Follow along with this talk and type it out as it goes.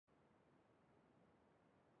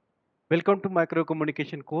Welcome to micro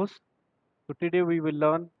communication course. So today we will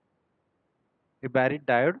learn a BARITT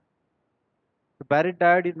diode. The BARITT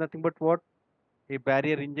diode is nothing but what? A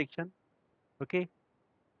barrier injection. Okay,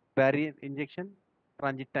 barrier injection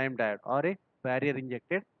transit time diode or a barrier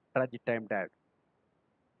injected transit time diode.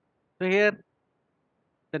 So here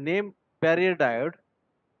the name barrier diode,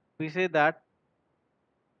 we say that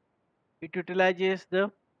it utilizes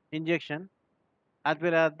the injection as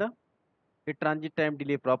well as the transit time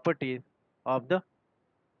delay properties of the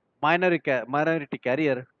minority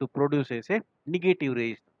carrier to produce a negative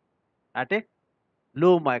resistance at a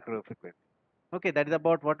low micro frequency. Okay, that is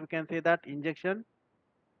about what we can say, that injection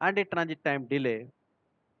and a transit time delay,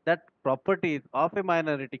 that properties of a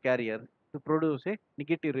minority carrier to produce a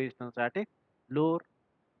negative resistance at a lower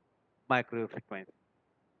micro frequency.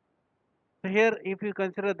 So here if you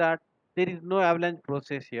consider that there is no avalanche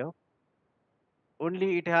process here,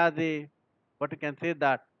 only it has a, what we can say,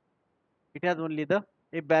 that it has only the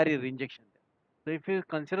a barrier injection there. So if you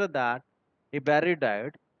consider that a barrier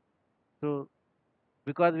diode, so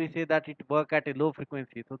because we say that it work at a low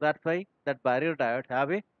frequency, so that's why that barrier diode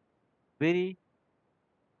have a very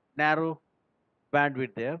narrow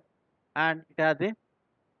bandwidth there, and it has a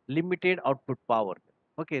limited output power.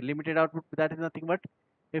 Okay, limited output, that is nothing but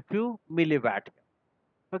a few milliwatt.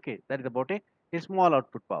 Okay, that is about a small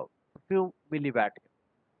output power, a few milliwatt.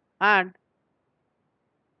 And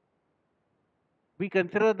we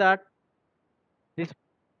consider that this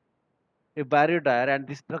a barrier diode and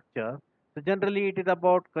this structure, so generally it is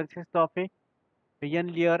about consists of a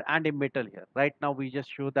n layer and a metal here. Right now we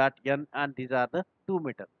just show that n and these are the two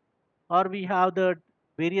metal, or we have the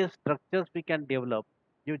various structures we can develop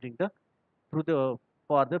using the through the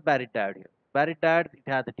for the BARITT diode here. BARITT diode, it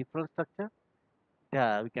has a different structure.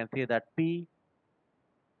 Yeah, we can say that P,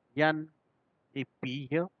 N, a P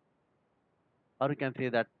here, or we can say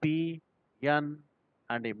that P, N,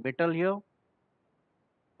 and a metal here,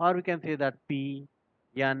 or we can say that P,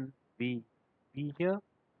 N, B, P here,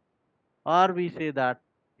 or we say that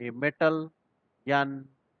a metal, N,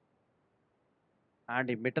 and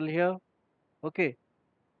a metal here. Okay,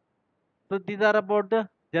 so these are about the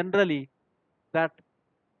generally that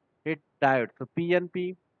a diode. So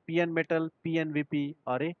PNP, PN metal, PNVP,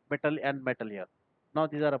 or a metal and metal here. Now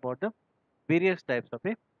these are about the various types of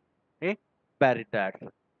a BARITT diode.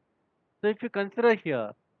 So if you consider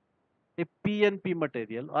here a PNP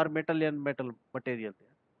material or metal and metal material there.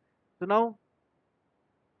 So now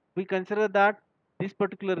we consider that this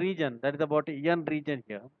particular region, that is about a N region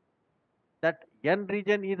here, that N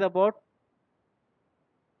region is about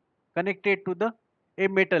connected to the a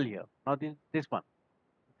metal here. Now this one,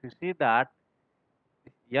 if you see that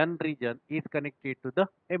this N region is connected to the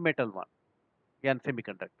a metal one, N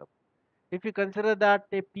semiconductor. If you consider that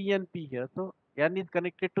a P and P here, so N is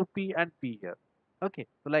connected to P and P here. Okay,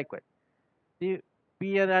 so likewise the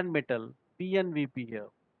PN and metal, PNVP here.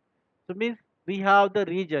 So means we have the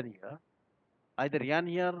region here, either N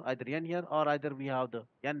here, either N here, or either we have the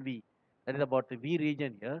NV, that is about the V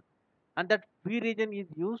region here, and that V region is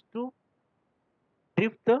used to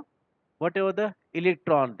drift the whatever the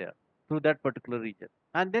electron there through that particular region,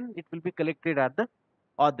 and then it will be collected at the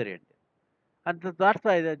other end. And that's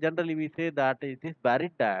why generally we say that this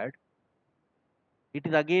BARITT diode, it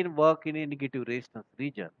is again work in a negative resistance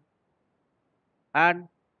region, and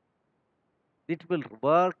it will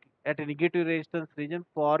work at a negative resistance region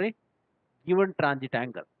for a given transit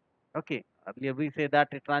angle. Okay, earlier we say that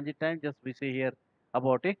a transit time, just we say here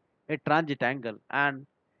about a transit angle, and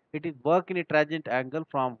it is work in a transit angle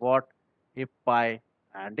from what, a pi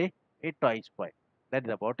and a twice pi. That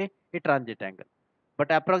is about a transit angle. But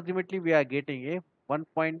approximately we are getting a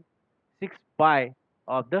 1.6 pi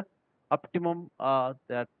of the optimum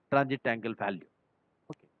the transit angle value.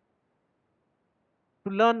 Okay,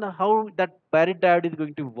 to learn how that BARITT diode is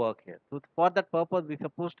going to work here. So for that purpose, we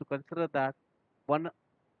supposed to consider that one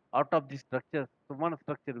out of these structures, so one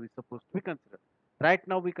structure we supposed to be consider. Right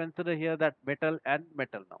now we consider here that metal and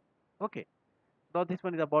metal now. Okay. Now this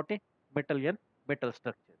one is about a metal and metal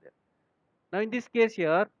structure there. Now in this case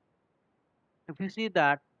here, if you see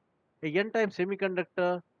that a n-type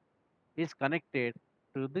semiconductor is connected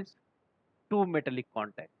to this two metallic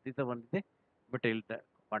contact. This is one is the metal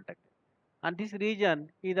contact. And this region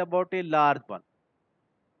is about a large one.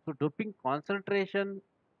 So doping concentration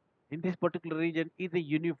in this particular region is a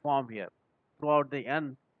uniform here. Throughout the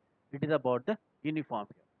N, it is about the uniform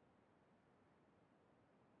here.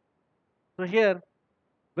 So here,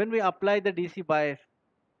 when we apply the DC bias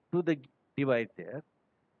to the device there,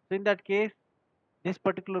 so in that case, this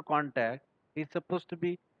particular contact is supposed to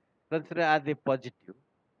be considered as a positive.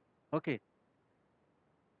 Okay.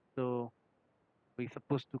 So we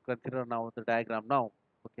supposed to consider now the diagram now.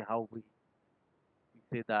 Okay, how we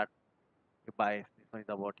say that a bias, this one is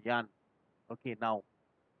about yan. Okay, now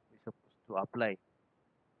we supposed to apply.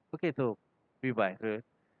 Okay, so V bias. So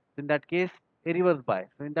in that case, a reverse bias.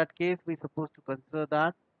 So in that case, we supposed to consider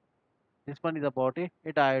that this one is about a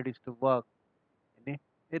diode is to work in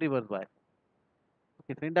a reverse bias.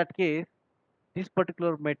 Okay, so in that case, this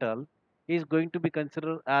particular metal is going to be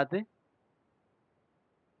considered as a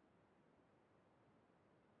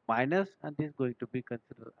minus and this is going to be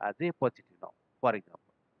considered as a positive now. For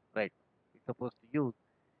example, right? We're supposed to use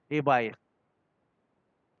a bias.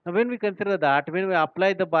 Now, when we consider that, when we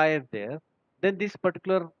apply the bias there, then this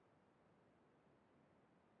particular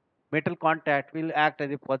metal contact will act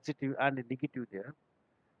as a positive and a negative there.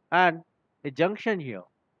 And a junction here,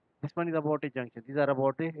 this one is about a junction. These are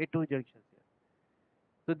about a two junctions here.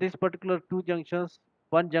 So this particular two junctions,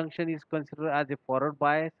 one junction is considered as a forward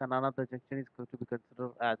bias and another junction is going to be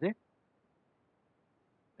considered as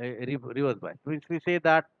a reverse bias. So if we say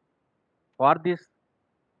that for this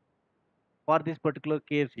for this particular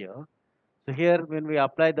case here, so here when we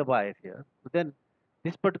apply the bias here, so then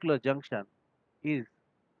this particular junction is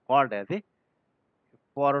called as a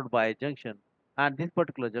forward bias junction and this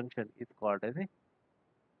particular junction is called as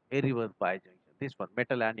a reverse bias junction. This one,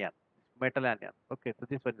 metal anion. Metal anion. Okay, so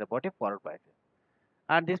this one is about a forward bias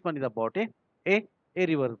and this one is about a, a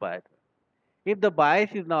reverse bias. If the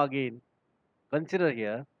bias is now again consider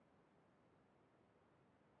here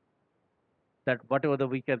that whatever the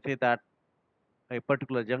we can say that a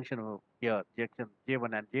particular junction here, junction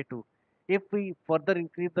J1 and J2, if we further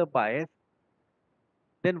increase the bias,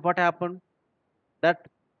 then what happened? That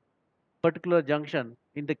particular junction,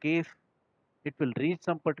 in the case, it will reach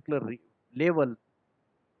some particular level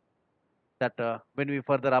that when we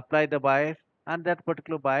further apply the bias and that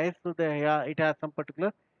particular bias, so the, yeah, it has some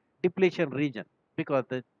particular depletion region because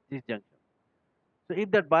this junction. So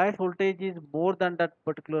if that bias voltage is more than that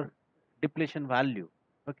particular depletion value,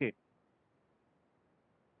 okay,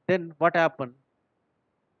 then what happened?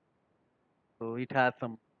 So it has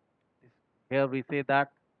some, here we say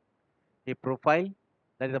that a profile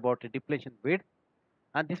that is about a depletion width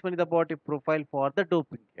and this one is about a profile for the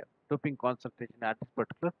doping here, doping concentration at this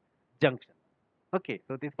particular junction. Okay,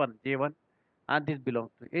 so this one J1 and this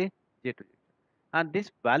belongs to a J2 junction. And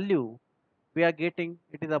this value we are getting,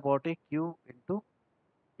 it is about a Q into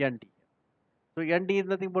ND. So ND is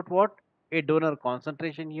nothing but what? A donor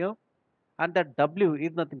concentration here and that W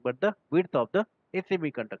is nothing but the width of the a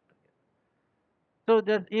semiconductor. So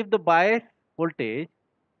just if the bias voltage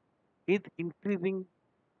is increasing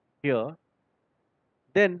here,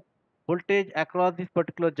 then voltage across this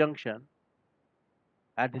particular junction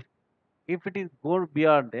at this, if it is go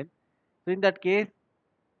beyond then, so in that case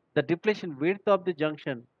the depletion width of the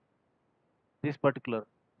junction, this particular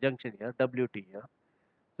junction here WT here,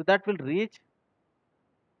 so that will reach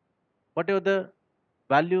whatever the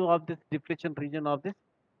value of this depletion region of this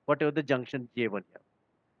whatever the junction J1 here.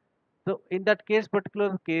 So in that case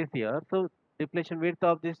particular case here, so depletion width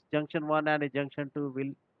of this junction 1 and a junction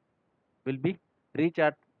 2 will be reach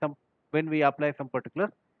at some when we apply some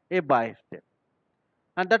particular a bias there.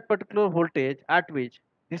 And that particular voltage at which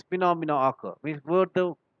this phenomena occur means where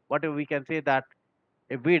the whatever we can say that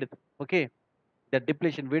a width, okay, the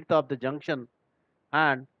depletion width of the junction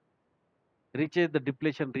and reaches the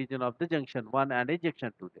depletion region of the junction 1 and a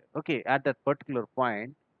junction 2 there, okay, at that particular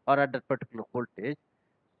point or at that particular voltage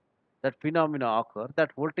that phenomena occur,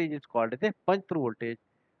 that voltage is called as a punch through voltage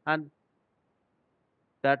and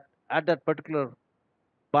that at that particular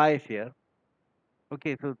bias here,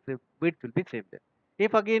 okay, so the width will be same there.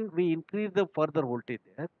 If again we increase the further voltage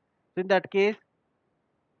there, so in that case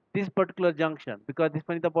this particular junction, because this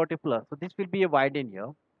one is about a plus, so this will be a widen here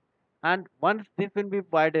and once this will be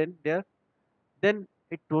widened there, then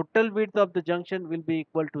a total width of the junction will be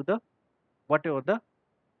equal to the whatever the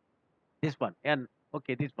this one and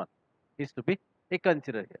okay this one is to be a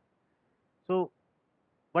consider here. So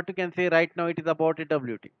what you can say right now, it is about a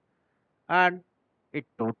WT and a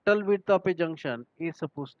total width of a junction is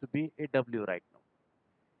supposed to be a W right now.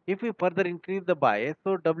 If we further increase the bias,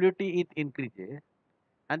 so WT is increases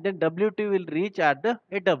and then WT will reach at the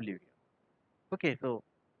a W here. Okay, so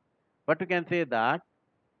what we can say that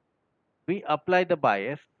we apply the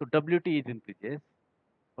bias, so WT is increases.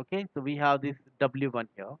 Okay, so we have this W1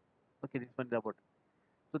 here. Okay, this one is about.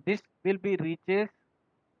 So this will be reaches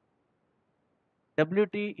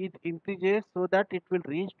WT is increases so that it will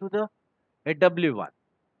reach to the a W1.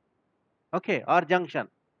 Okay, or junction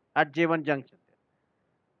at J1 junction.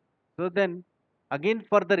 So then again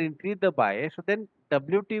further increase the bias. So then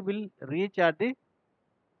WT will reach at the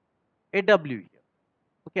a W here.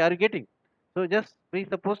 Okay, are you getting? So just we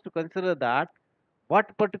supposed to consider that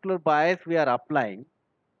what particular bias we are applying.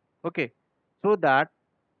 Okay, so that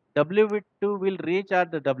W2 will reach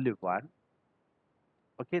at the W1.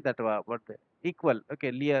 Okay, that what the equal.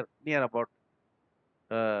 Okay, near about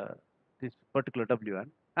uh, this particular W1.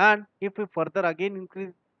 And if we further again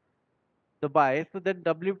increase the bias, so then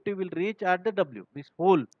W2 will reach at the W. This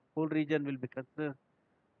whole region will be considered,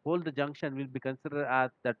 whole the junction will be considered as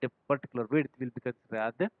that a particular width will be considered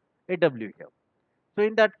as the AW here. So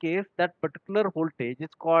in that case, that particular voltage is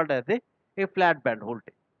called as a flat band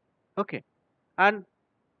voltage. Okay, and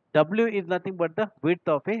W is nothing but the width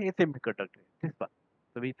of a semiconductor. This one.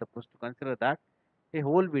 So we supposed to consider that a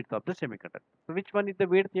whole width of the semiconductor. So which one is the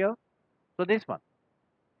width here? So this one.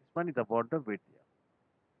 This one is about the width here.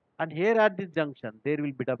 And here at this junction, there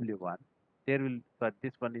will be W1. There will, sorry,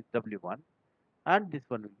 this one is W1 and this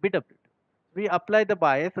one will be W2. We apply the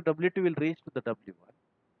bias, so W2 will reach to the W1.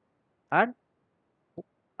 And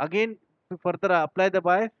again, we further apply the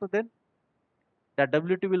bias, so then that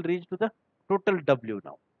W2 will reach to the total W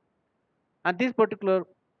now. And this particular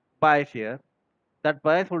bias here, that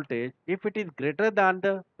bias voltage, if it is greater than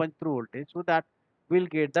the punch through voltage, so that we'll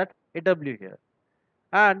get that AW here.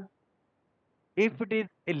 And if it is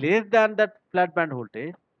a less than that flat band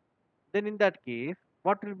voltage, then in that case,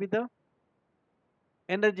 what will be the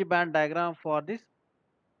energy band diagram for this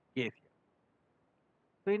case here?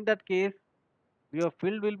 So in that case, your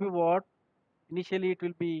field will be what? Initially, it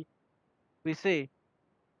will be, we say,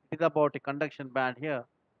 it is about a conduction band here.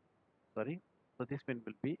 Sorry. So this one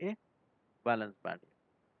will be a valence band here.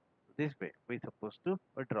 So this way, we supposed to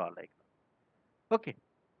draw like that. Okay.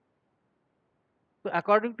 So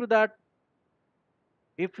according to that,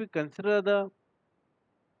 if we consider the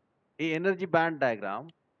a energy band diagram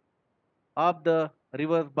of the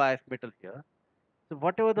reverse bias metal here, so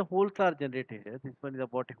whatever the holes are generated here, this one is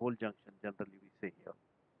about a hole junction, generally we say here.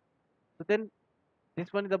 So then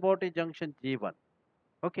this one is about a junction J1.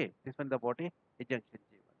 Okay, this one is about a junction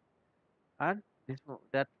J1. And this one,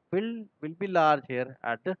 that will be large here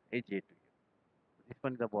at the AJ2 here. So this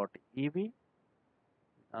one is about EV.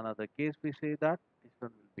 Another case we say that this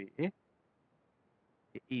one will be a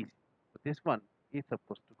EC. So this one is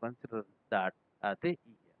supposed to consider that as a E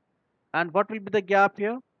here. And what will be the gap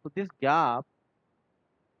here? So this gap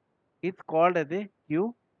is called as a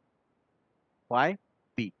Q phi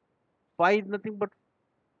B. Phi is nothing but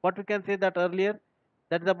what we can say that earlier,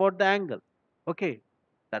 that is about the angle. Okay,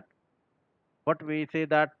 that what we say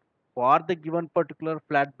that for the given particular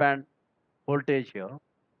flat band voltage here.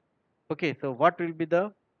 Okay, so what will be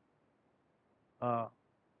the uh,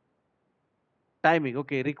 timing?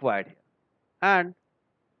 Okay, required here. And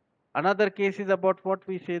another case is about what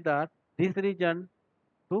we say that this region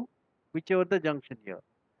to whichever the junction here.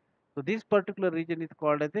 So this particular region is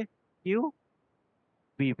called as a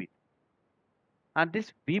QBB. And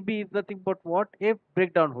this BB is nothing but what? A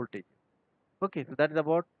breakdown voltage. Okay, so that is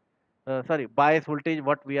about, sorry, bias voltage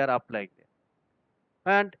what we are applying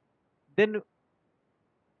there. And then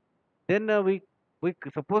we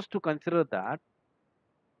supposed to consider that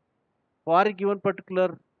for a given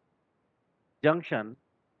particular junction,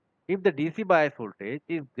 if the DC bias voltage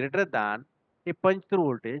is greater than a punch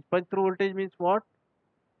through voltage means what?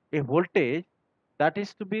 A voltage that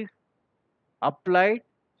is to be applied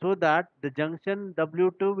so that the junction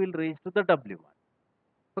W2 will reach to the W1.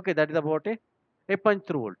 Okay, that is about a punch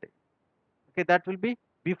through voltage. Okay, that will be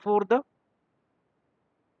before the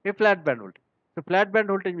a flat band voltage. So flat band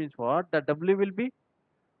voltage means what? The W will be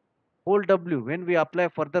whole W. When we apply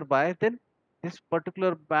further bias, then this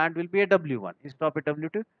particular band will be a W1. Instead of a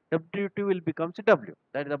W2, W2 will become a W.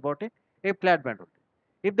 That is about a flat band voltage.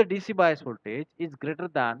 If the DC bias voltage is greater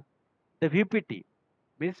than the VPT,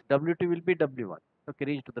 means W2 will be W1. Okay,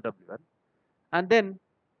 reach to the W1. And then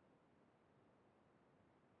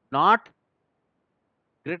not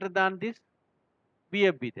greater than this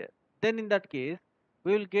VFB there. Then in that case,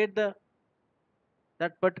 we will get the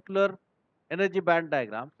that particular energy band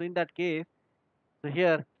diagram. So in that case, so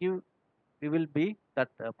here Q we will be that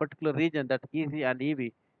particular region that EC and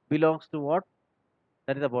EV belongs to what?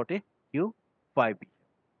 That is about a Q phi B.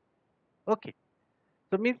 Okay.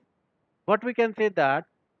 So means what we can say that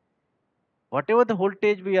whatever the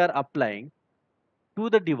voltage we are applying to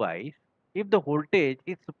the device, if the voltage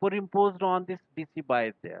is superimposed on this DC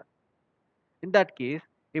bias there, in that case,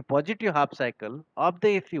 a positive half cycle of the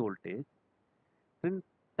AC voltage, then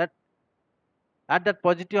that at that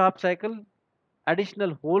positive half cycle,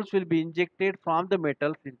 additional holes will be injected from the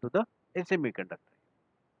metals into the semiconductor.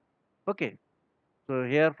 Okay, so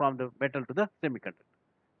here from the metal to the semiconductor.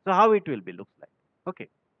 So how it will be looks like? Okay,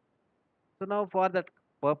 So now for that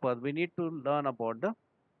purpose, we need to learn about the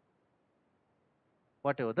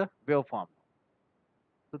whatever the waveform.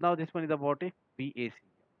 So now this one is about a BAC.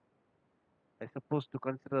 I suppose to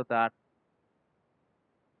consider that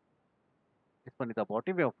this one is about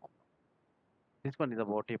a waveform. This one is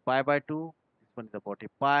about a pi by 2. This one is about a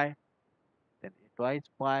pi. Then a twice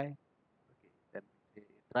pi. Okay. Then a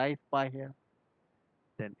thrice pi here.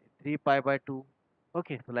 Then a 3 pi by 2.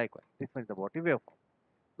 Okay. So likewise, this one is about a waveform.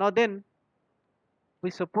 Now then, we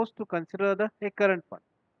supposed to consider the a current one.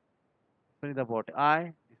 This one is about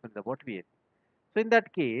I. This one is about VAC. So in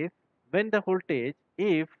that case, when the voltage,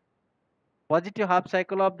 if positive half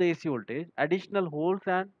cycle of the AC voltage, additional holes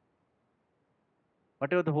and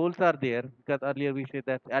whatever the holes are there, because earlier we said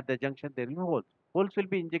that at the junction there will be holes. Holes will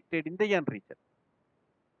be injected in the N region.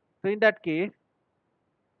 So in that case,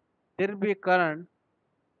 there will be a current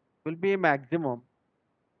will be a maximum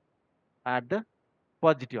at the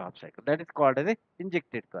positive half cycle. That is called as a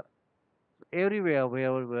injected current. So everywhere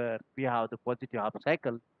where we have the positive half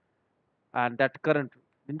cycle, and that current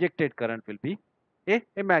injected current will be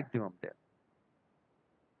a maximum there,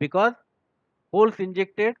 because holes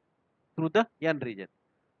injected through the N region.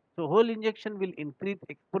 So hole injection will increase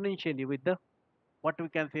exponentially with the what we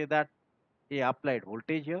can say that a applied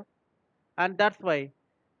voltage here, and that's why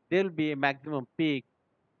there will be a maximum peak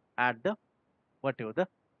at the whatever the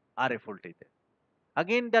RF voltage is.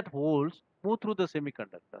 Again, that holes move through the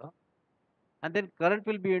semiconductor, and then current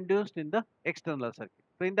will be induced in the external circuit.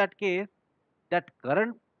 So in that case, that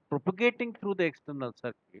current propagating through the external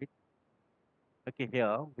circuit, okay,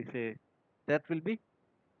 here we say that will be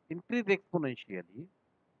increased exponentially,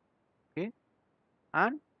 okay,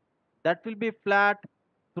 and that will be flat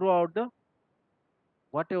throughout the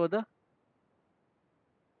whatever the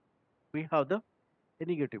we have the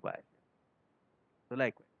negative bias. So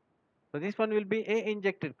likewise, so this one will be a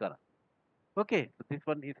injected current. Okay, so this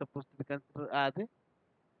one is supposed to be considered as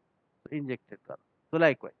a injected current. So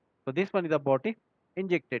likewise, so this one is about the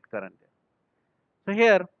injected current there. So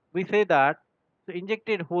here we say that so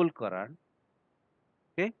injected whole current.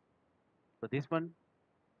 Okay, so this one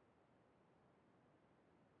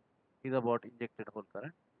is about injected whole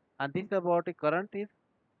current, and this is about a current is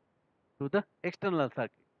to the external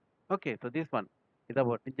circuit. Okay, so this one is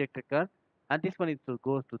about injected current, and this one is to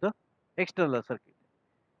goes to the external circuit.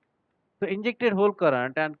 So injected whole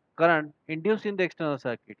current and current induced in the external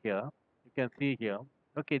circuit here, you can see here.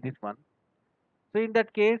 Okay, this one. So in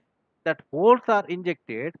that case, that holes are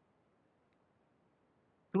injected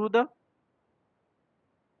through the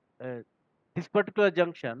uh, this particular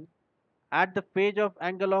junction at the phase of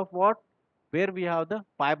angle of what, where we have the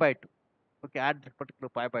pi by 2. Okay, at this particular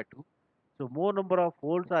pi by 2. So more number of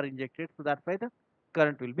holes are injected, so that's why the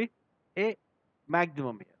current will be a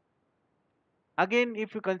maximum here. Again,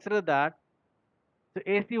 if you consider that the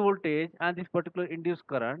AC voltage and this particular induced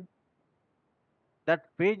current, that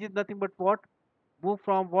phase is nothing but what, move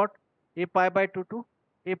from what, a pi by 2 to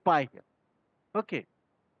a pi here. Okay,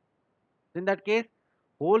 in that case,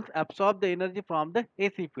 holes absorb the energy from the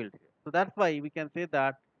AC field here. So that's why we can say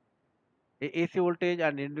that a AC voltage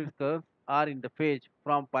and induced currents are in the phase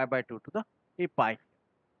from pi by 2 to the a pi,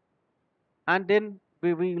 and then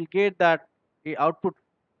we will get that a output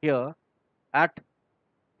here at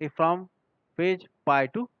a from phase pi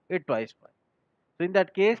to a twice pi. So in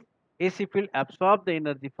that case, AC field absorb the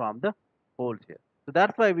energy from the holes here. So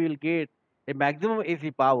that's why we will get a maximum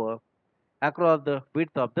AC power across the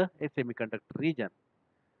width of the a semiconductor region,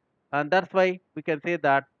 and that's why we can say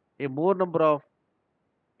that a more number of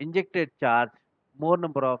injected charge, more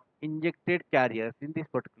number of injected carriers in this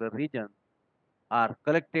particular region are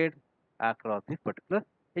collected across this particular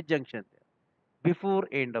a junction there before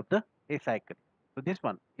end of the a cycle. So this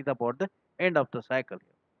one is about the end of the cycle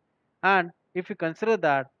here. And if you consider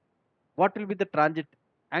that, what will be the transit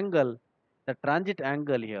angle? The transit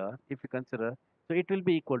angle here, if you consider, so it will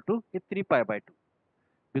be equal to a 3 pi by 2,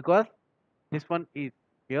 because this one is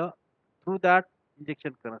here through that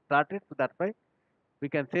injection current started. So that's why we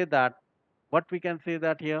can say that what we can say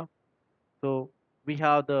that here. So we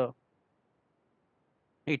have the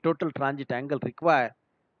a total transit angle required,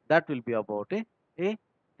 that will be about a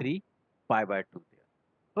 3 pi by 2 there.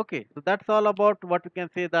 Okay, so that's all about what we can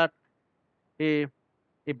say that a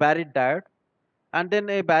a BARITT diode. And then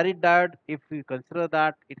a BARITT diode, if we consider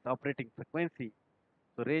that its operating frequency,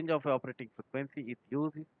 so range of operating frequency is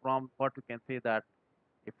used from what we can say that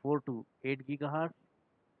a 4 to 8 gigahertz.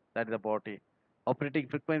 That is about a operating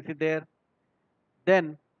frequency there.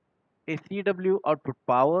 Then a CW output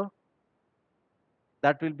power,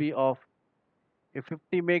 that will be of a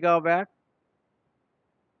 50 megawatt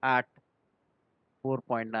at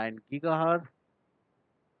 4.9 gigahertz.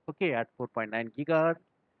 Okay, at 4.9 gigahertz,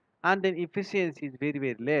 and then efficiency is very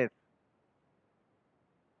very less,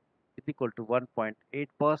 is equal to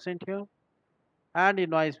 1.8% here, and a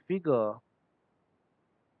noise figure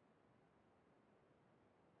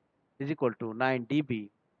is equal to 9 dB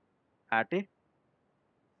at a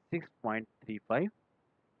 6.35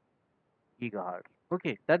 gigahertz.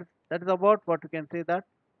 Okay, that is about what you can say that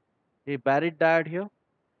a BARITT diode here.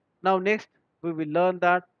 Now next we will learn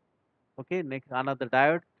that, okay, next another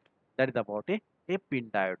diode, that is about a pin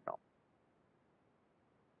diode now.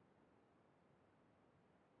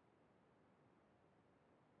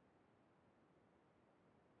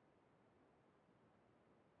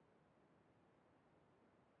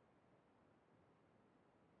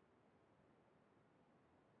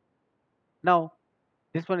 Now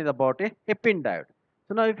this one is about a pin diode.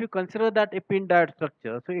 So now if you consider that a pin diode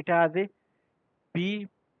structure, so it has a P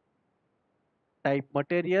type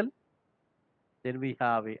material, then we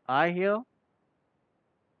have a I here,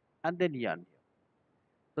 and then N here.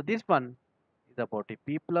 So this one is about a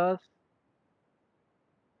P plus,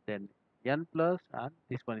 then N plus, and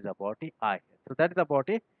this one is about a I here. So that is about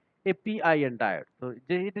a PIN diode. So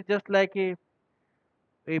it is just like a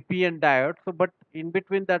PN diode. So but in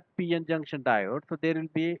between that PN junction diode, so there will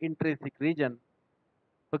be a intrinsic region.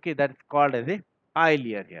 Okay, that is called as a I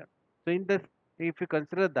layer here. So in this, if you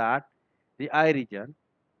consider that the I region,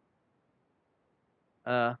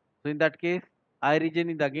 so in that case, I region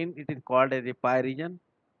is again it is called as a pi region,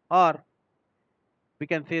 or we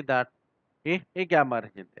can say that a gamma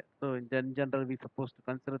region there. So in general, we supposed to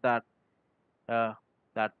consider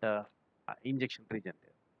that uh, injection region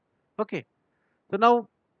there. Okay. So now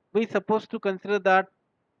we supposed to consider that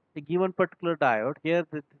a given particular diode here.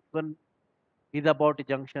 This one is about a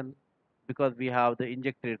junction because we have the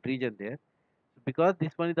injected region there. Because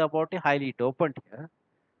this one is about a highly dopant here.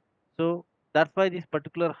 So that's why this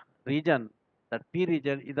particular region, that P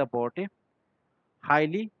region, is about a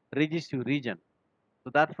highly resistive region. So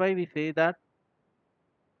that's why we say that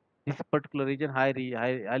this particular region, highly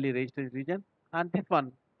resistive region, and this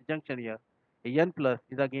one, the junction here, a N plus,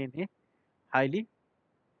 is again a highly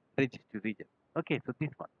resistive region. Okay, so this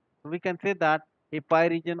one. So we can say that a pi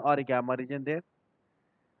region or a gamma region there,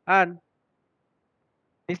 and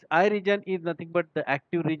this I region is nothing but the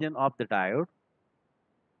active region of the diode,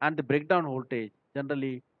 and the breakdown voltage.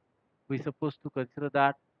 Generally, we supposed to consider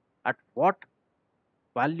that at what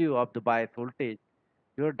value of the bias voltage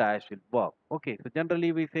your diodes will work. Okay, so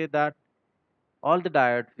generally we say that all the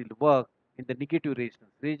diodes will work in the negative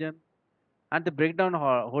resistance region, and the breakdown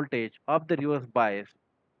voltage of the reverse bias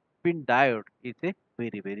pin diode is a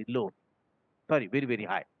very very low, sorry, very very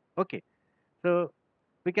high. Okay, so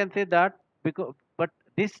we can say that because, but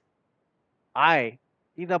this I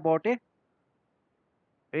is about a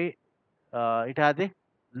it has a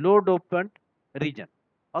low dopant region,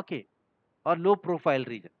 okay, or low profile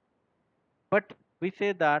region, but we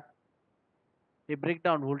say that a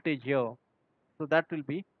breakdown voltage here, so that will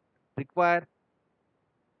be required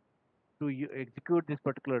to execute this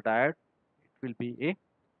particular diode, it will be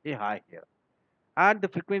a high here, and the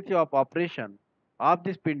frequency of operation of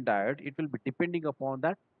this pin diode, it will be depending upon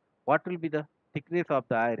that what will be the thickness of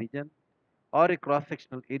the eye region or a cross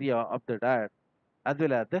sectional area of the diode, as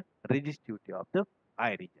well as the resistivity of the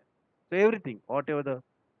eye region. So everything, whatever the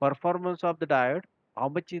performance of the diode, how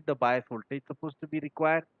much is the bias voltage supposed to be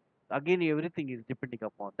required, again everything is depending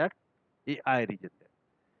upon that the eye region there.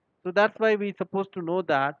 So that's why we supposed to know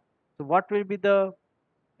that, so what will be the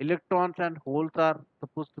electrons and holes are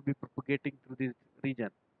supposed to be propagating through this region.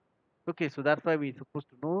 Okay, so that's why we supposed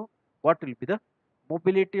to know what will be the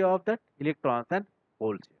mobility of that electrons and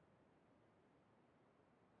holes here.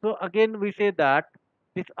 So again we say that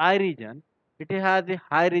this I region, it has a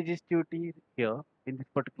high resistivity here in this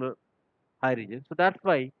particular high region. So that's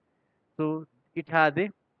why, so it has a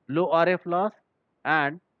low RF loss,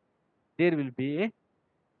 and there will be a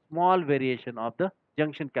small variation of the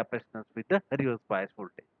junction capacitance with the reverse bias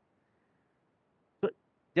voltage. So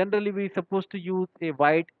generally we supposed to use a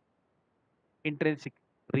wide intrinsic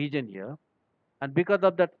region here, and because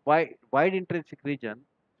of that wide intrinsic region,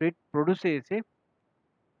 so it produces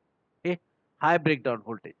a high breakdown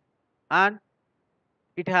voltage, and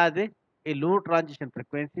it has a low transition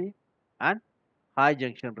frequency and high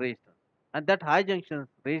junction resistance, and that high junction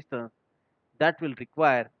resistance, that will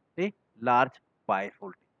require a large bias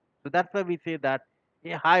voltage. So that's why we say that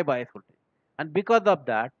a high bias voltage, and because of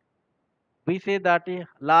that we say that a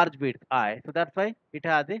large width I. So that's why it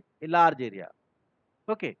has a large area.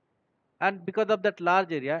 Okay, and because of that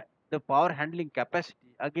large area, the power handling capacity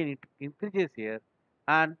again it increases here,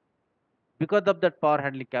 and because of that power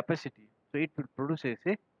handling capacity, so it will produce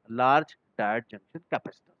a large diode junction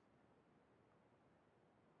capacitance.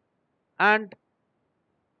 And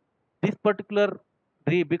this particular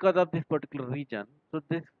because of this particular region, so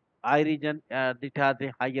this I region, it has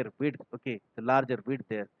a higher width, okay, the larger width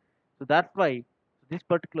there. So that's why this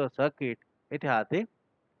particular circuit, it has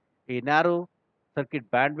a narrow circuit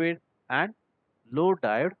bandwidth and low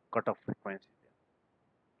diode cutoff frequency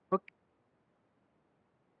there. Okay,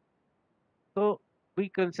 so we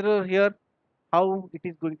consider here how it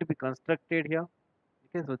is going to be constructed here.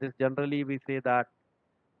 Okay, so this generally we say that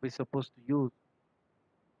we're supposed to use,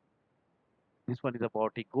 this one is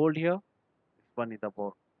about a gold here, this one is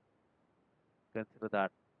about, consider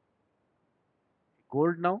that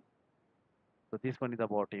gold now. So this one is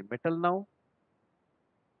about a metal now.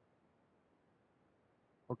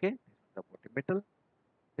 Okay, this is about a metal.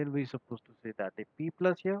 Then we supposed to say that a P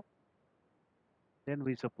plus here. Then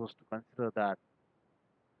we supposed to consider that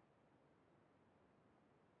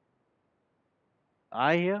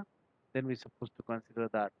I here. Then we supposed to consider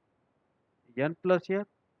that N plus here.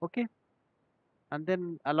 Okay, and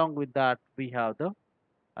then along with that we have the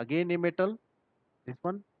again a metal. This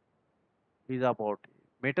one is about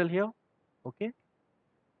metal here. Okay,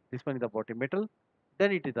 this one is about a metal.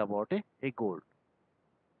 Then it is about a gold.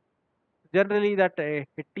 Generally that a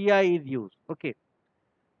Ti is used. Okay,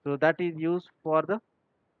 so that is used for the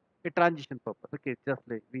a transition purpose. Okay, just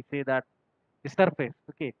like we say that the surface.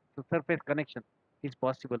 Okay, so surface connection is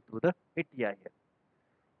possible through the ATI here.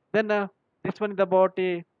 Then this one is about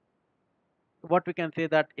a, what we can say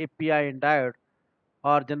that API and diode,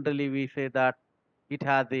 or generally we say that it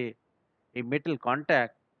has a metal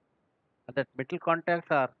contact, and that metal contacts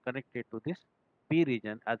are connected to this P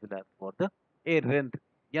region as well as for the N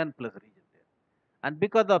plus region there. And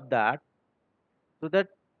because of that, so that,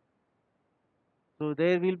 so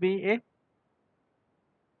there will be a,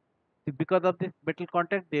 because of this metal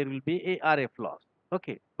contact there will be a RF loss.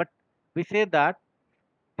 Okay, but we say that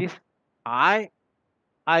this I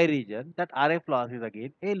region, that RF loss is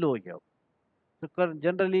again a low here. So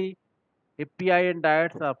generally API and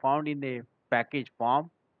diodes are found in a package form,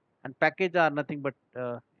 and package are nothing but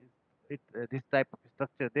this type of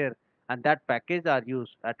structure there, and that package are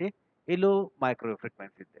used at a low micro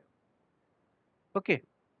frequency there. Okay,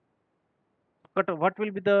 what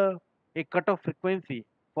will be the a cutoff frequency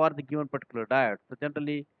for the given particular diode? So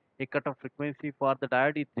generally a cutoff frequency for the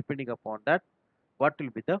diode is depending upon that what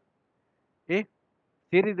will be the a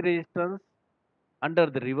series resistance under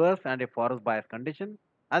the reverse and a forward bias condition,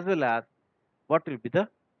 as well as what will be the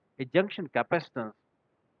a junction capacitance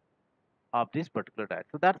of this particular diode.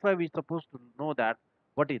 So that's why we're supposed to know that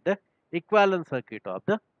what is the equivalent circuit of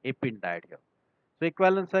the a pin diode here. So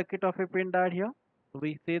equivalent circuit of a pin diode here. So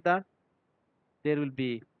we say that there will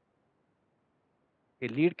be a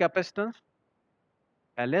lead capacitance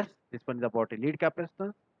LS. This one is about a lead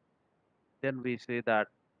capacitance. Then we say that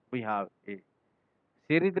we have a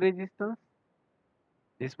series resistance.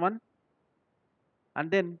 This one,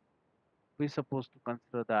 and then we supposed to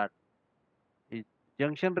consider that a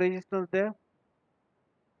junction resistance there,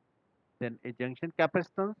 then a junction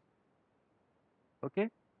capacitance. Okay,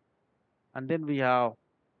 and then we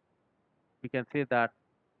can say that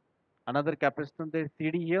another capacitance there is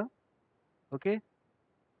CD here. Okay,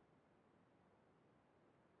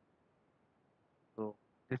 so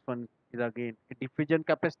this one is again a diffusion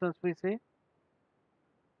capacitance we say.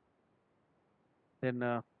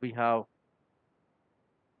 Then we have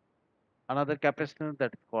another capacitance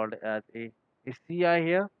that is called as a CI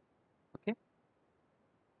here. Okay,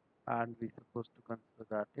 and we supposed to consider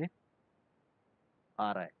that a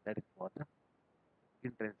RI, that is for the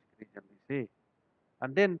intrinsic region we say.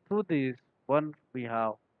 And then through this one we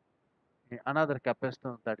have another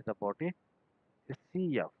capacitance that is about a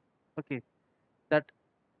CF. Okay, that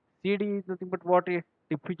CD is nothing but what a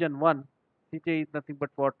diffusion 1, CJ is nothing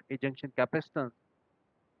but what a junction capacitance.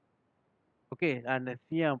 Okay, and a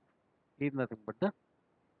CM is nothing but the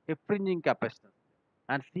a fringing capacitance,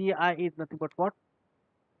 and CI is nothing but what,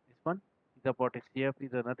 this one is about a CF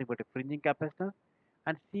is nothing but a fringing capacitance,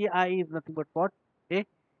 and CI is nothing but what, a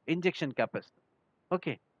injection capacitance.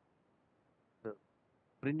 Okay, so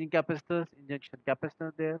fringing capacitors, injection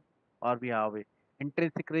capacitance there, or we have a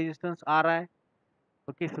intrinsic resistance Ri.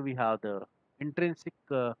 Okay, so we have the intrinsic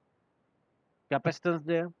capacitance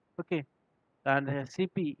there. Okay, and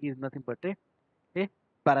Cp is nothing but a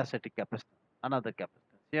parasitic capacitance, another capacitance.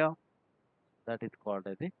 Yeah, that is called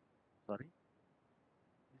as a, sorry,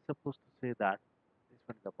 we're supposed to say that this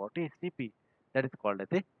one is about a Cp, that is called as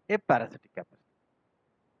a parasitic capacitance.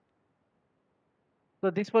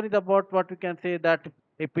 So this one is about what we can say that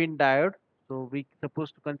a pin diode. So we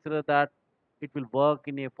supposed to consider that it will work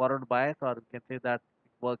in a forward bias, or we can say that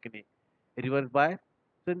it work in a reverse bias.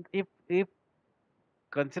 So if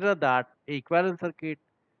consider that a equivalent circuit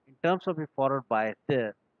in terms of a forward bias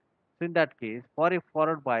there. So in that case, for a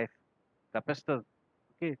forward bias capacitor,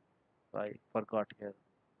 okay, so I forgot here.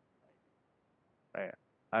 I,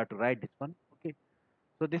 I have to write this one. Okay,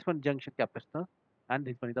 so this one junction capacitor, and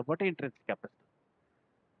this one is about intrinsic capacitor.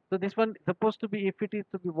 So this one is supposed to be, if it is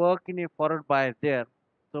to be work in a forward bias there,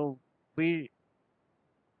 so we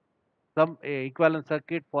some equivalent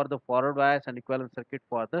circuit for the forward bias and equivalent circuit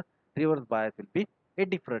for the reverse bias will be a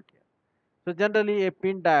different here. So generally a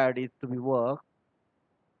pin diode is to be work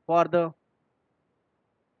for the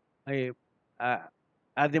a uh,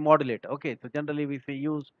 as a modulator. Okay, so generally we say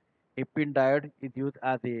use a pin diode is used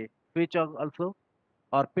as a switch also,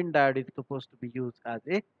 or pin diode is supposed to be used as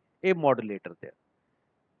a modulator there.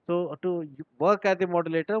 So to work as a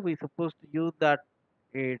modulator, we supposed to use that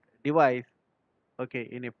a device, okay,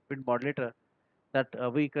 in a pin modulator, that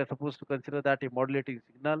we are supposed to consider that a modulating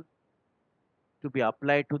signal to be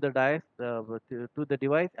applied to the device, to the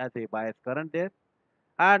device as a bias current there,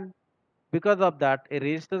 and because of that, a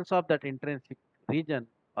resistance of that intrinsic region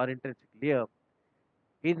or intrinsic layer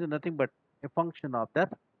is nothing but a function of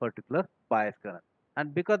that particular bias current,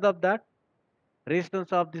 and because of that,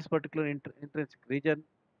 resistance of this particular intrinsic region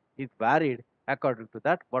is varied according to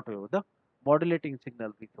that whatever the modulating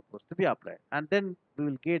signal is supposed to be applied, and then we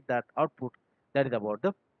will get that output that is about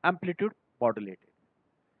the amplitude modulated.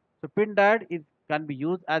 So pin diode is can be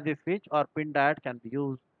used as a switch, or pin diode can be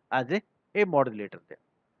used as a modulator there.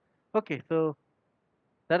 Okay, so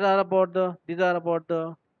that are about the these are about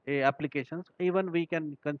the applications. Even we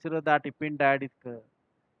can consider that a pin diode is,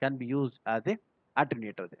 can be used as a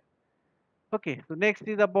attenuator there. Okay, so next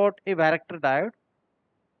is about a varactor diode.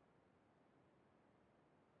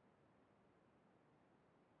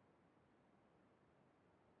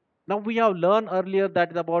 Now we have learned earlier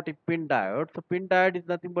that is about a pin diode. So pin diode is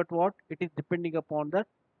nothing but what? It is depending upon that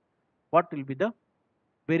what will be the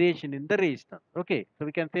variation in the resistance. Okay, so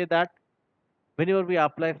we can say that whenever we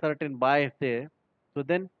apply certain bias there, so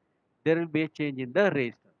then there will be a change in the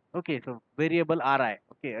resistance. Okay, so variable Ri.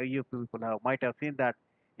 Okay, you people might have seen that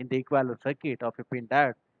in the equivalent circuit of a pin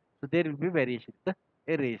diode. So there will be variation in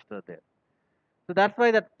the a resistor there. So that's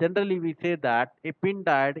why that generally we say that a pin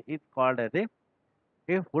diode is called as a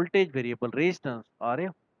voltage variable resistance or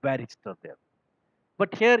a varistor there.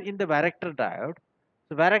 But here in the varactor diode,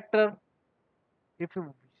 so varactor, if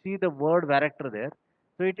you see the word varactor there,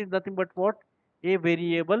 so it is nothing but what? A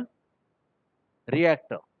variable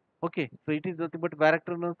reactor. Okay, so it is nothing but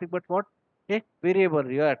varactor, nothing but what? A variable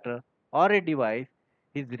reactor or a device.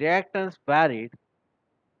 Is reactance varied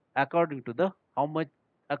according to the how much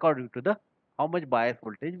according to the how much bias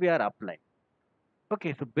voltage we are applying.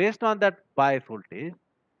 Okay, so based on that bias voltage,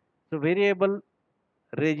 so variable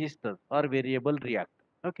resistance or variable reactor.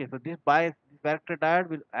 Okay, so this varactor diode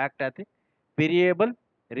will act as a variable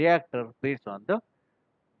reactor based on the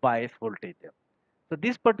bias voltage there. So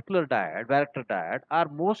this particular diode, varactor diode, are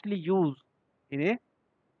mostly used in a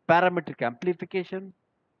parametric amplification,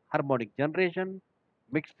 harmonic generation,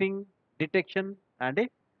 mixing, detection, and a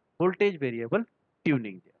voltage variable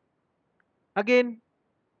tuning there. Again,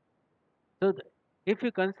 so if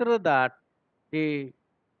you consider that a,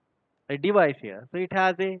 a device here, so it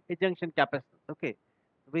has a junction capacitance. Okay,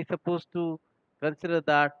 we supposed to consider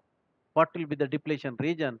that what will be the depletion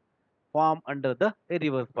region formed under the a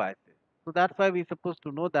reverse bias. So that's why we supposed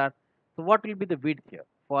to know that. So what will be the width here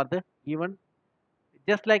for the given,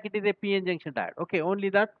 just like it is a PN junction diode. Okay, only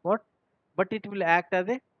that what, but it will act as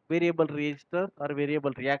a variable resistor or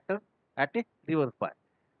variable reactor at a reverse bias.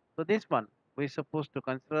 So this one we supposed to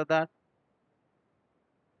consider that.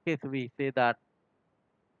 Okay, so we say that.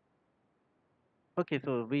 Okay,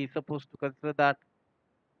 so we supposed to consider that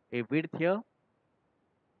a width here.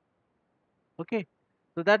 Okay,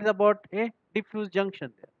 so that is about a diffuse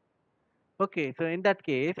junction there. Okay, so in that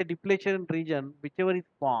case, a depletion region, whichever is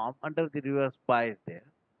formed under the reverse bias there,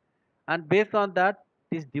 and based on that,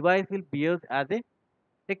 this device will behave as a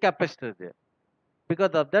capacitor there because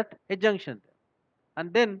of that a junction there.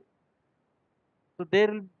 And then, so there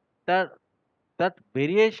will that that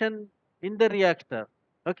variation in the reactor,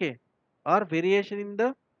 okay, or variation in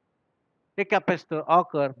the a capacitor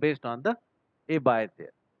occur based on the a bias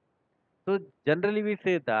there. So generally we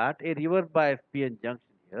say that a reverse bias PN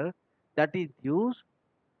junction here that is used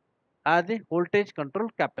as a voltage control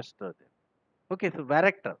capacitor there. Okay, so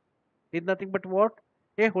varactor is nothing but what?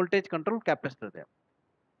 A voltage control capacitor there.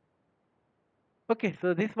 Okay,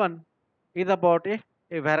 so this one is about a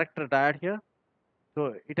varactor diode here.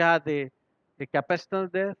 So it has a a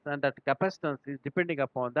capacitance there, and that capacitance is depending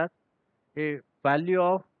upon that a value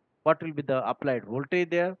of what will be the applied voltage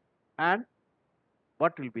there, and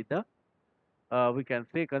what will be the we can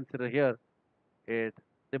say consider here it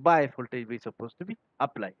the bias voltage we supposed to be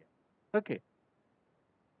applied here. Okay,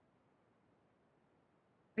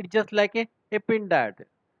 it's just like a pin diode.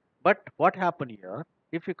 But what happened here,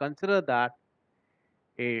 if you consider that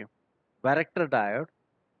a varactor diode,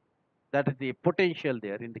 that is the potential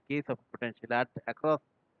there in the case of potential at across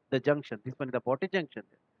the junction. This one is about a junction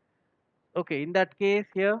there. Okay, in that case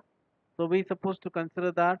here, so we supposed to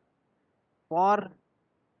consider that for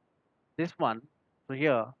this one. So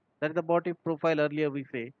here, that is about a profile earlier we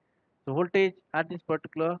say. So voltage at this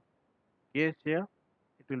particular case here,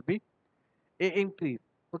 it will be a increase.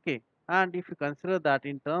 Okay, and if you consider that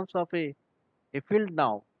in terms of a field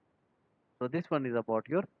now, so this one is about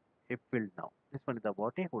your a field now. This one is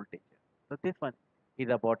about a voltage. So this one is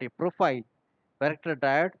about a profile, character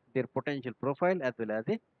diode, their potential profile as well as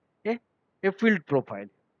a, a field profile.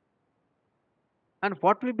 And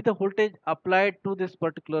what will be the voltage applied to this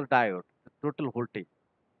particular diode, the total voltage.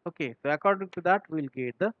 Okay, so according to that, we will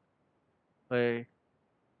get the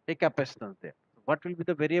a capacitance there. So what will be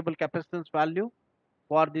the variable capacitance value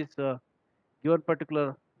for this given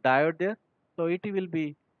particular diode there? So it will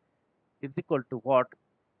be is equal to what?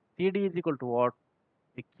 CD is equal to what?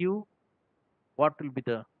 A Q. What will be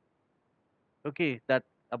the okay? That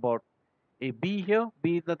about a B here.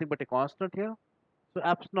 B is nothing but a constant here. So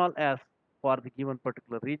epsilon S for the given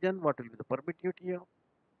particular region. What will be the permittivity here?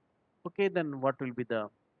 Okay, then what will be the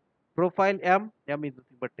profile M? M is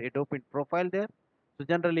nothing but a dopant profile there. So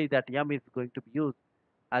generally that M is going to be used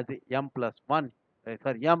as a M plus 1.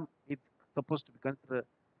 Sorry, M is supposed to be considered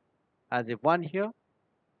as a 1 here.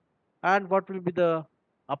 And what will be the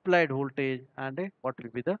applied voltage and what will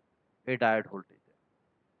be the a diode voltage.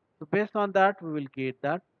 So based on that, we will get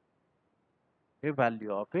that a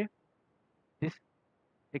value of a this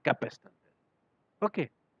a capacitance. Okay,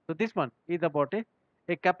 so this one is about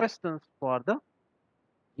a capacitance for the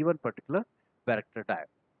given particular varactor diode.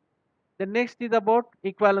 The next is about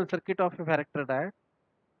equivalent circuit of a varactor diode.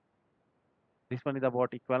 This one is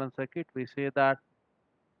about equivalent circuit. We say that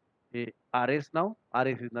a RS now.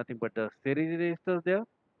 RS is nothing but the series resistors there,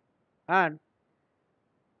 and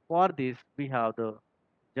for this we have the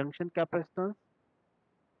junction capacitance.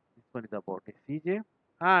 This one is about a CJ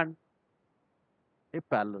and a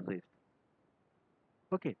parallel resistor.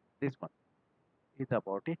 Okay, this one is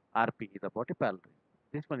about a RP is about a parallel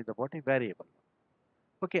resistor. This one is about a variable.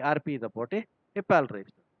 Okay, RP is about a parallel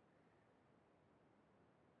resistor.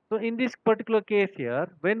 So in this particular case here,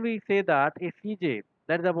 when we say that a CJ,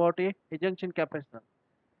 that is about a junction capacitance.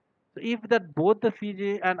 So if that both the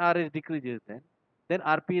CJ and RS decreases, then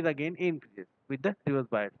RP is again increases with the reverse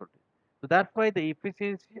bias voltage. So that's why the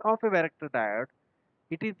efficiency of a varactor diode,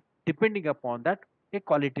 it is depending upon that a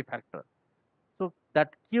quality factor. So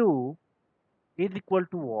that Q is equal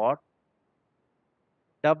to what?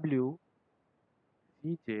 W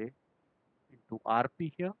CJ into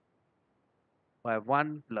RP here by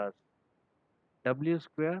 1 plus W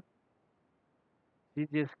square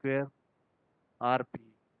CJ square RP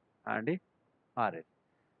and a RS.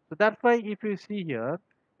 So that's why if you see here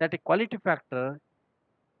that a quality factor,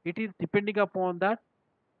 it is depending upon that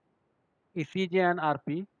is CJ and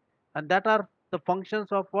RP, and that are the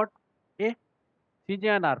functions of what a CJ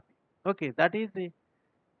and RP. Okay, that is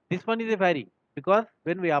this one is a varying because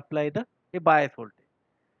when we apply the a bias voltage,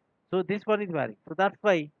 so this one is varying. So that's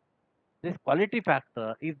why this quality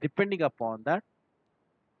factor is depending upon that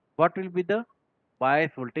what will be the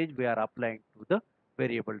bias voltage we are applying to the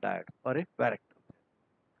variable diode or a varactor.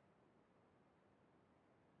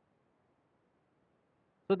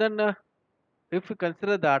 So then if we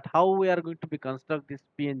consider that how we are going to be construct this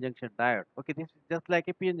PN junction diode. Okay, this is just like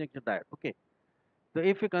a PN junction diode. Okay, so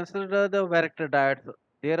if we consider the varactor diodes,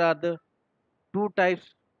 there are the two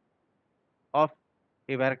types of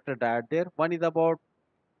a varactor diode there. One is about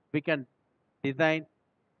we can design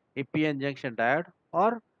a PN junction diode,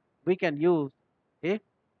 or we can use a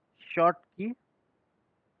short key,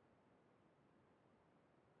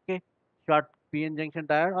 okay, short PN junction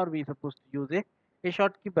diode, or we supposed to use a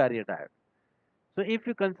short key barrier diode. So if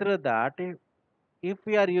you consider that if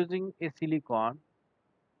we are using a silicon,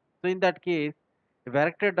 so in that case,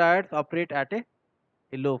 varactor diodes operate at a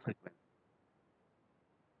low frequency.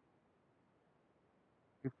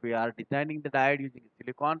 If we are designing the diode using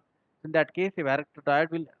silicon, in that case, a varactor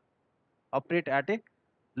diode will operate at a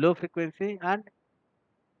low frequency, and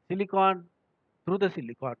silicon through the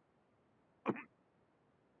silicon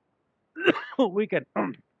we can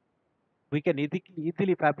we can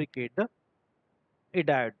easily fabricate the a diode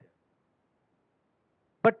there.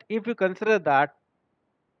 But if you consider that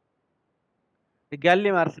the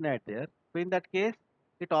gallium arsenide there, so in that case,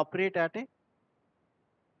 it operate at a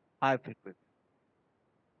high frequency.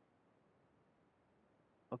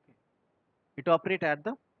 Okay, it operate at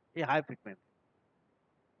the a high frequency.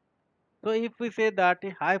 So if we say that a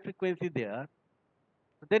high frequency there,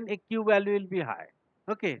 then a Q value will be high.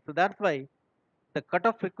 Okay, so that's why the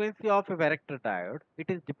cutoff frequency of a varactor diode, it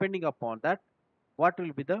is depending upon that what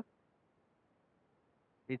will be the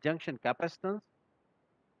junction capacitance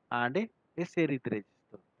and a series resistance.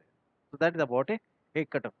 So that is about a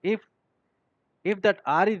cutoff. If that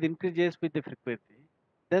R is increases with the frequency,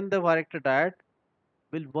 then the varactor diode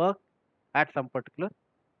will work at some particular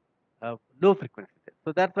low frequency there.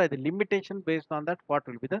 So that's why the limitation based on that what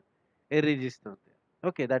will be the a resistance there.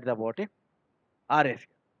 Okay, that is about a RS here.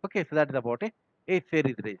 Okay, so that is about a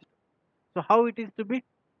series resistance. So how it is to be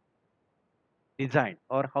designed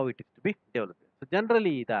or how it is to be developed. So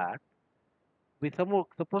generally that we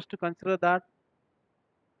supposed to consider that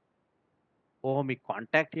ohmic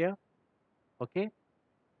contact here. Okay,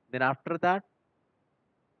 then after that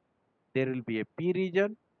there will be a P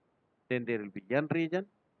region, then there will be N region.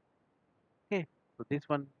 Okay, so this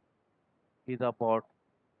one is about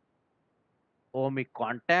ohmic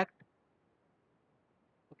contact.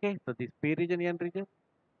 Okay, so this P region, N region,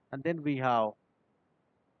 and then we have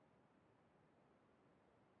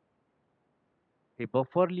a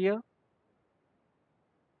buffer layer.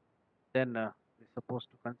 Then we're supposed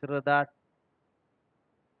to consider that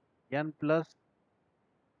N plus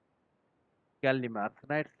gallium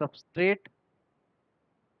arsenide substrate.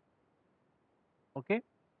 Okay,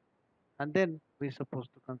 and then we're supposed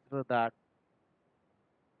to consider that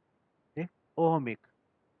a ohmic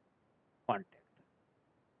contact.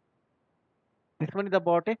 This one is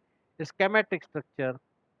about a schematic structure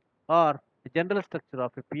or the general structure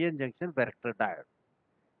of a PN junction varactor diode.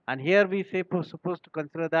 And here we say supposed to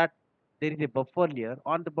consider that there is a buffer layer.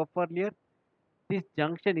 On the buffer layer, this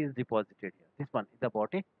junction is deposited here. This one is about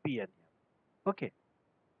a PN here. Okay.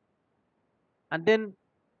 And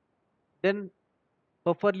then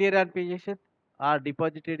buffer layer and PN junction are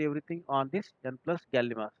deposited everything on this N plus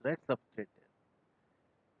gallium arsenide substrate there.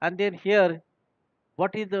 And then here,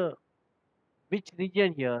 what is the which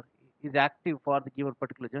region here is active for the given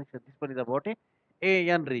particular junction? This one is about a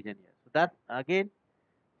AN region here. So that again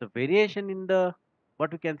the variation in the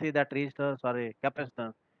what we can say that resistors or a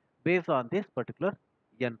capacitance based on this particular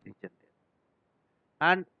N region there.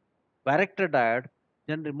 And varactor diode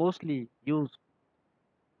generally mostly used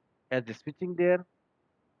as the switching there,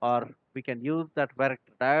 or we can use that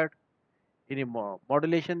varactor diode in a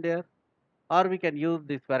modulation there, or we can use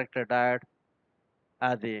this varactor diode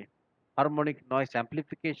as a harmonic noise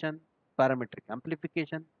amplification, parametric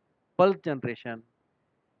amplification, pulse generation,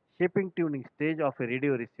 shaping tuning stage of a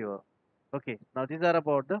radio receiver. Okay, now these are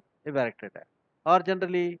about the a varactor diode. Or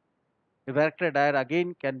generally, a varactor diode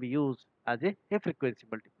again can be used as a frequency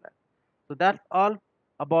multiplier. So that's all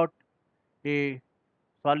about a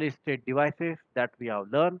solid state devices that we have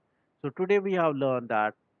learned. So today we have learned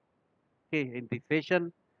that okay in this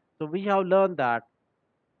session. So we have learned that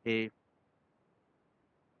a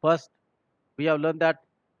first we have learned that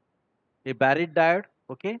a BARITT diode.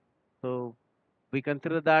 Okay, so we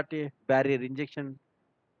consider that a barrier injection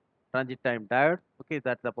transit time diode. Okay,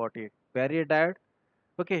 that's about a barrier diode.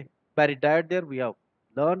 Okay, BARITT diode there we have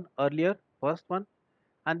learned earlier first one,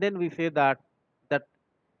 and then we say that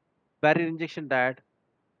barrier injection diode.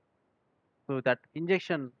 So that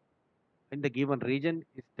injection in the given region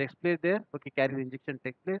is takes place there. Okay, carrier injection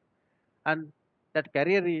takes place, and that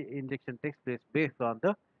carrier injection takes place based on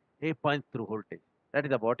the a punch through voltage. That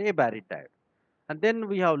is about a BARITT diode. And then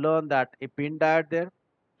we have learned that a pin diode there.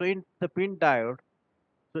 So in the pin diode,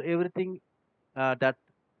 so everything that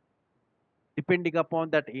depending upon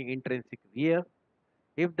that intrinsic layer,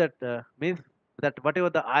 if that means that whatever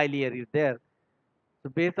the I layer is there, so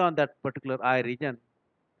based on that particular I region,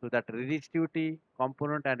 so that resistivity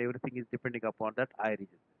component and everything is depending upon that I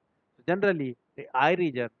region. So generally, the I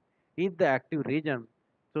region is the active region,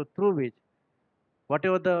 so through which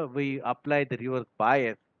whatever the we apply the reverse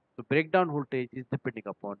bias, so breakdown voltage is depending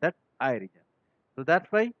upon that I region. So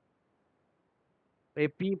that's why a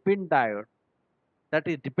pin diode that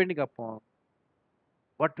is depending upon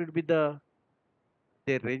what will be their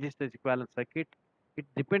resistance equivalent circuit. It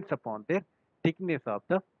depends upon their thickness of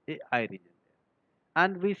the I region.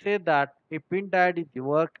 And we say that a pin diode is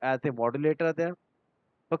work as a modulator there.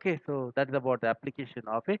 Okay, so that is about the application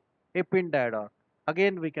of a pin diode. Or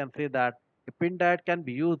again, we can say that a pin diode can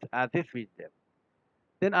be used as a switch there.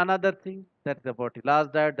 Then another thing that's about the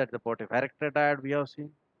last diode, that's about a Varactor diode we have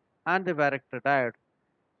seen, and the Varactor diode.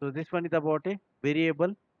 So this one is about a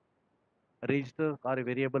variable resistor or a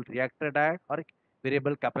variable reactor diode or a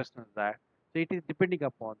variable capacitance diode. So it is depending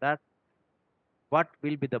upon that what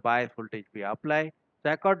will be the bias voltage we apply.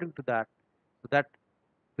 So according to that, so that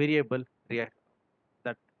variable react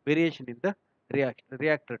that variation in the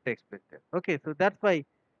reactor takes place there. Okay, so that's why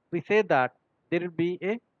we say that there will be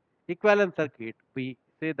a equivalent circuit. We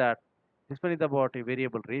say that this one is about a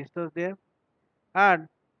variable resistors there, and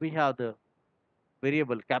we have the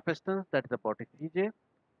variable capacitance that is about a CJ,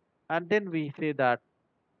 and then we say that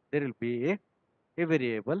there will be a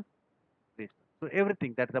variable resistance. So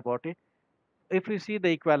everything that is about a if you see the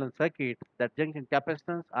equivalent circuit, that junction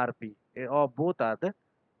capacitance RP or both are the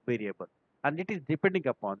variable, and it is depending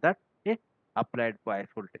upon that a applied bias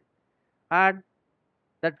voltage. And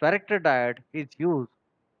that Varactor diode is used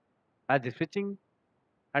as a switching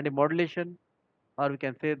and a modulation, or we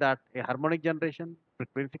can say that a harmonic generation,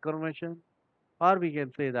 frequency conversion, or we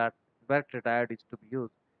can say that Varactor diode is to be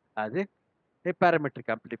used as a parametric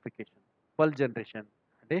amplification, pulse generation,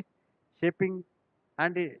 and a shaping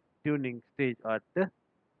and a tuning stage at the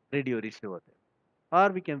radio receiver there.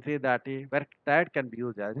 Or we can say that a diode can be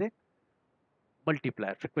used as a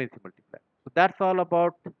multiplier, frequency multiplier. So that's all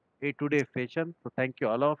about a today's session. So thank you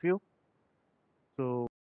all of you. So